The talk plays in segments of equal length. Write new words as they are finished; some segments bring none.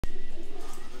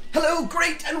Hello,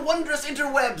 great and wondrous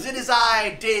interwebs! It is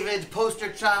I, David,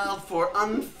 poster child for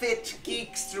unfit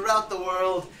geeks throughout the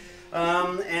world,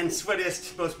 and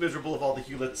sweatiest, most miserable of all the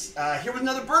Hewletts. Here with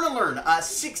another Burn and Learn.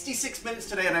 66 minutes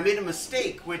today, and I made a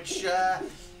mistake, which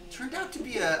turned out to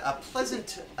be a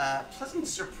pleasant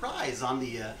surprise on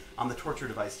the torture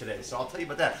device today. So I'll tell you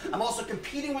about that. I'm also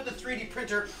competing with the 3D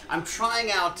printer. I'm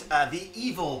trying out the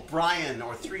evil Brian,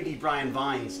 or 3D Brian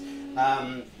Vines.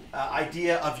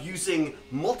 Idea of using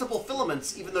multiple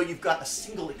filaments even though you've got a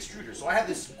single extruder. So I have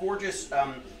this gorgeous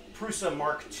Prusa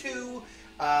Mark II,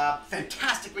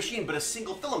 fantastic machine, but a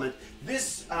single filament.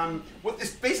 This, what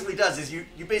this basically does is you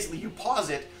pause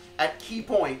it at key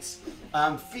points,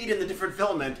 feed in the different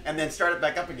filament, and then start it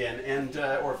back up again, and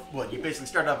you basically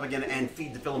start it up again and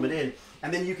feed the filament in,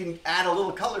 and then you can add a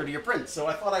little color to your print. So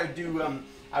I thought I would do,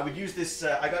 I would use this.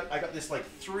 I got this like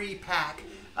 3-pack.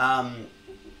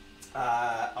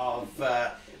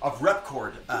 Of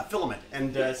RepKord filament,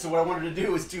 and so what I wanted to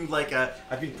do is do like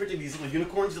I've been printing these little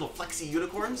unicorns, little flexi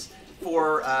unicorns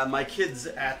for my kids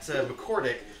at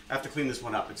RepKord. I have to clean this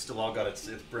one up. It's still all got its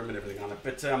brim and everything on it,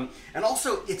 but and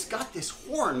also it's got this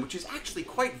horn which is actually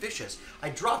quite vicious. I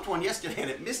dropped one yesterday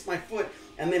and it missed my foot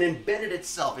and then embedded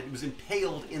itself. It was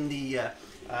impaled in the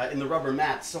rubber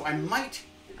mats. So I might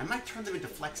turn them into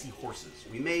flexi horses.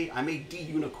 I may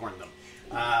de-unicorn them.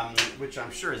 Which I'm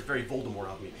sure is very Voldemort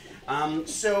of me.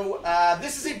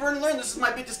 This is a Burn and Learn. This is my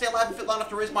bid to stay alive and fit long enough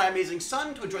to raise my amazing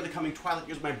son, to enjoy the coming twilight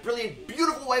years with my brilliant,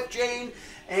 beautiful wife, Jane.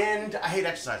 And I hate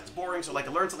exercise. It's boring, so I like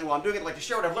to learn something while I'm doing it. I like to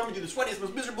share what I've learned with you the sweatiest,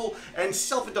 most miserable, and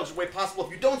self-indulgent way possible.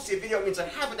 If you don't see a video, it means I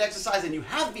haven't exercised, and you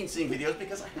have been seeing videos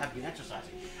because I have been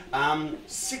exercising.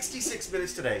 66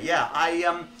 minutes today. Yeah,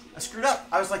 I screwed up.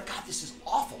 I was like, God, this is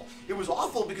awful. It was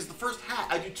awful because the first half,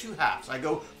 I do 2 halves. I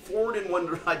go forward in one,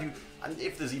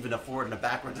 if there's even a forward and a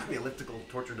backwards on the elliptical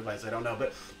torture device, I don't know.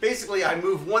 But basically, I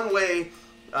move one way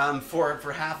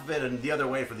for half of it and the other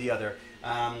way for the other.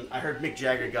 I heard Mick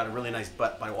Jagger got a really nice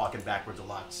butt by walking backwards a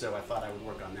lot, so I thought I would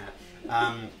work on that.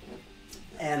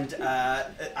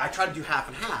 I tried to do half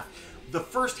and half. The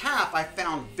first half I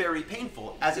found very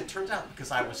painful, as it turns out,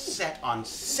 because I was set on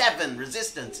 7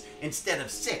 resistance instead of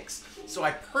 6. So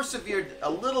I persevered a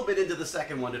little bit into the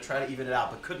second one to try to even it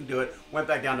out, but couldn't do it. Went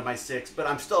back down to my 6, but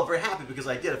I'm still very happy because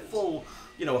I did a full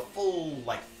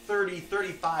like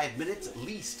 30-35 minutes at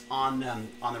least on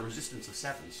the resistance of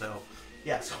 7. So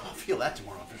yeah, so I'll feel that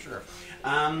tomorrow for sure.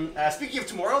 Speaking of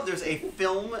tomorrow, there's a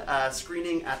film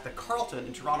screening at the Carlton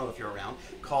in Toronto, if you're around,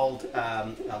 called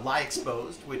Lie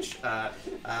Exposed, which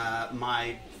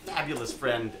my fabulous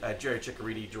friend Jerry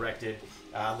Chiccariti directed.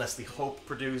 Leslie Hope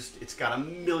produced. It's got a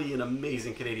million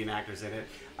amazing Canadian actors in it.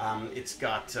 It's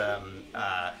got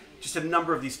just a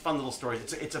number of these fun little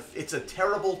stories. It's a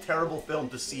terrible, terrible film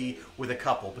to see with a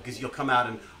couple, because you'll come out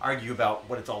and argue about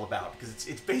what it's all about. Because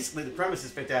it's basically, the premise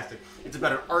is fantastic. It's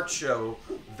about an art show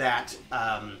that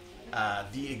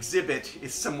the exhibit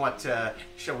is somewhat,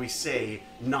 shall we say,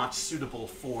 not suitable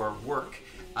for work.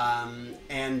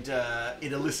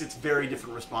 It elicits very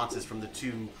different responses from the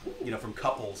two, from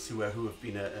couples who have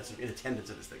been in attendance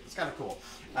at this thing. It's kind of cool.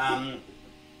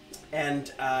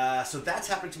 So that's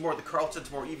happening tomorrow at the Carlton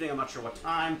tomorrow evening. I'm not sure what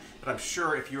time, but I'm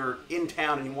sure if you're in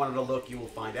town and you wanted to look, you will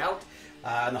find out.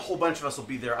 And a whole bunch of us will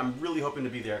be there. I'm really hoping to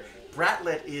be there.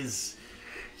 Bratlett he's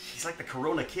like the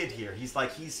Corona kid here. He's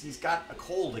got a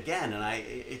cold again, and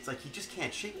it's like he just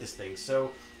can't shake this thing.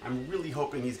 So I'm really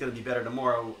hoping he's going to be better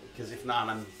tomorrow, because if not,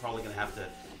 I'm probably going to have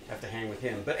to hang with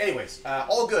him. But anyways,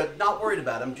 all good. Not worried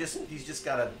about him. He's just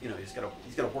got to, he's got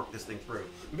to work this thing through.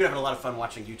 We've been having a lot of fun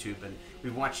watching YouTube, and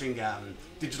we've been watching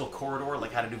Digital Corridor,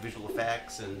 like how to do visual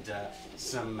effects, and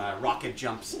some rocket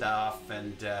jump stuff.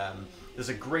 And there's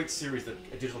a great series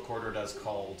that Digital Corridor does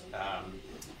called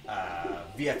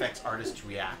VFX Artists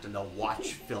React, and they'll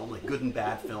watch film, like good and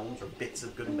bad films or bits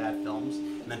of good and bad films,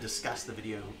 and then discuss the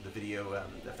video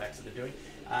effects that they're doing.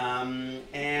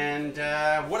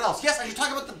 What else? Yes, I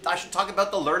should talk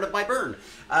about the Learn of my Burn.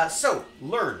 So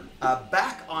Learn,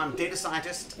 back on Data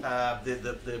Scientist,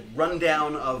 the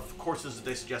rundown of courses that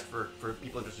they suggest for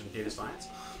people interested in data science.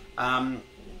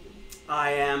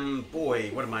 I am,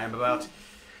 what am I? I'm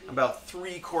about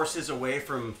 3 courses away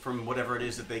from whatever it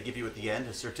is that they give you at the end,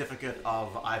 a certificate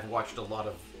of I've watched a lot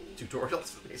of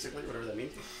tutorials, basically, whatever that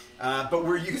means. But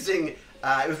we're using,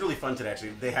 it was really fun today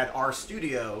actually. They had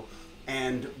RStudio,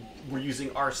 and we're using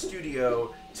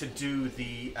RStudio to do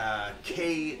the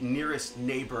K nearest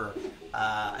neighbor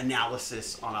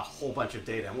analysis on a whole bunch of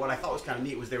data. And what I thought was kind of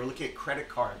neat was they were looking at credit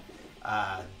card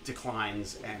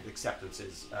declines and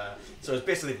acceptances. So it's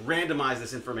basically randomized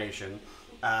this information,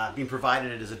 being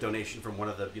provided it as a donation from one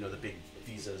of the the big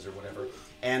visas or whatever.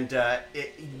 And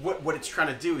what it's trying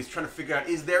to do is trying to figure out,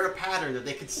 is there a pattern that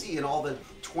they could see in all the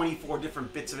 24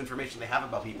 different bits of information they have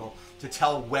about people to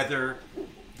tell whether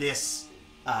this,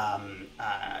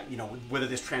 you know, whether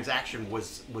this transaction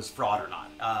was fraud or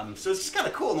not. So it's just kind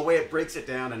of cool in the way it breaks it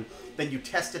down, and then you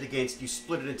test it against, you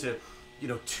split it into, you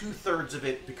know, 2/3 of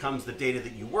it becomes the data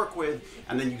that you work with,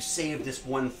 and then you save this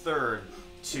 1/3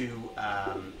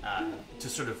 to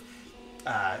sort of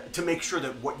to make sure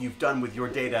that what you've done with your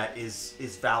data is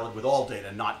valid with all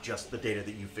data, not just the data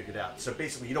that you figured out. So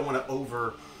basically, you don't want to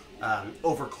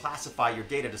over classify your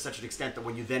data to such an extent that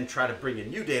when you then try to bring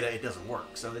in new data, it doesn't work.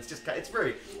 So it's just, it's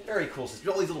very, very cool. So it's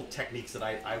all these little techniques that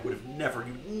I would have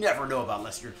you'd never know about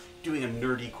unless you're doing a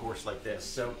nerdy course like this.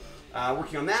 So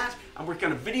working on that. I'm working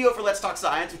on a video for Let's Talk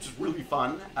Science, which is really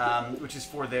fun, which is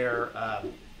for their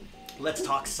Let's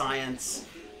Talk Science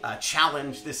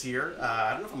challenge this year.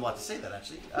 I don't know if I'm allowed to say that,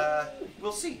 actually.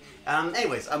 We'll see.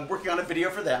 Anyways, I'm working on a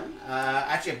video for them.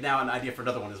 Actually, I have now an idea for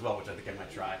another one as well, which I think I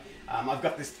might try. I've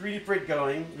got this 3D print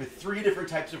going with 3 different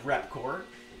types of RepKord,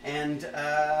 and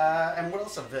what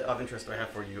else of interest do I have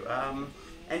for you?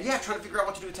 And yeah, trying to figure out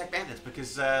what to do with Tech Bandits,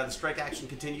 because the strike action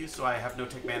continues, so I have no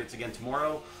Tech Bandits again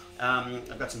tomorrow.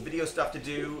 I've got some video stuff to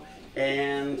do,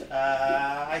 and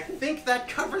I think that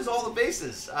covers all the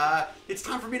bases. It's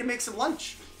time for me to make some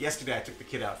lunch. Yesterday, I took the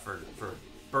kid out for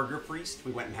Burger Priest.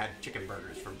 We went and had chicken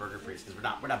burgers from Burger Priest, because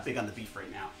we're not big on the beef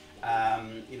right now.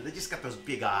 You know, they just got those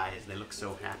big eyes, and they look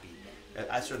so happy.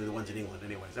 Certainly the ones in England,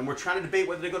 anyways. And we're trying to debate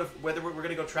whether we're going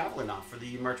to go travel or not for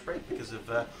the March break because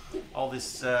of all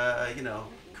this, you know,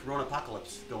 Corona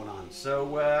apocalypse going on.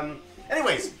 So,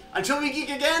 anyways, until we geek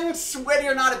again, sweaty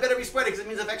or not, it better be sweaty because it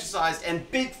means I've exercised. And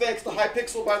big thanks to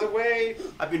Hypixel, by the way.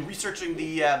 I've been researching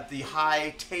the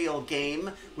Hytale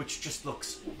game, which just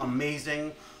looks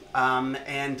amazing. So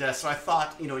I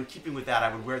thought, you know, in keeping with that,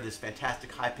 I would wear this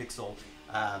fantastic Hypixel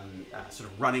sort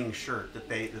of running shirt that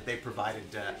they provided.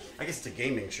 I guess it's a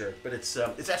gaming shirt, but it's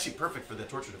actually perfect for the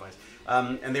torture device.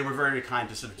 And they were very kind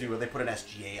to sort of do it. They put an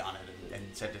SGA on it and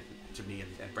sent it to me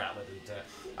and Bratlett.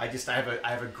 And I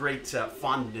have a great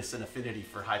fondness and affinity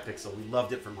for Hypixel. We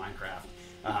loved it for Minecraft.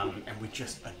 And we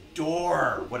just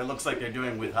adore what it looks like they're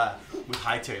doing with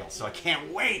Hytale. So I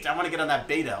can't wait. I want to get on that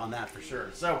beta on that for sure.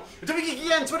 So until we geek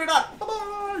again, Twitter.com. Bye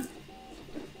bye.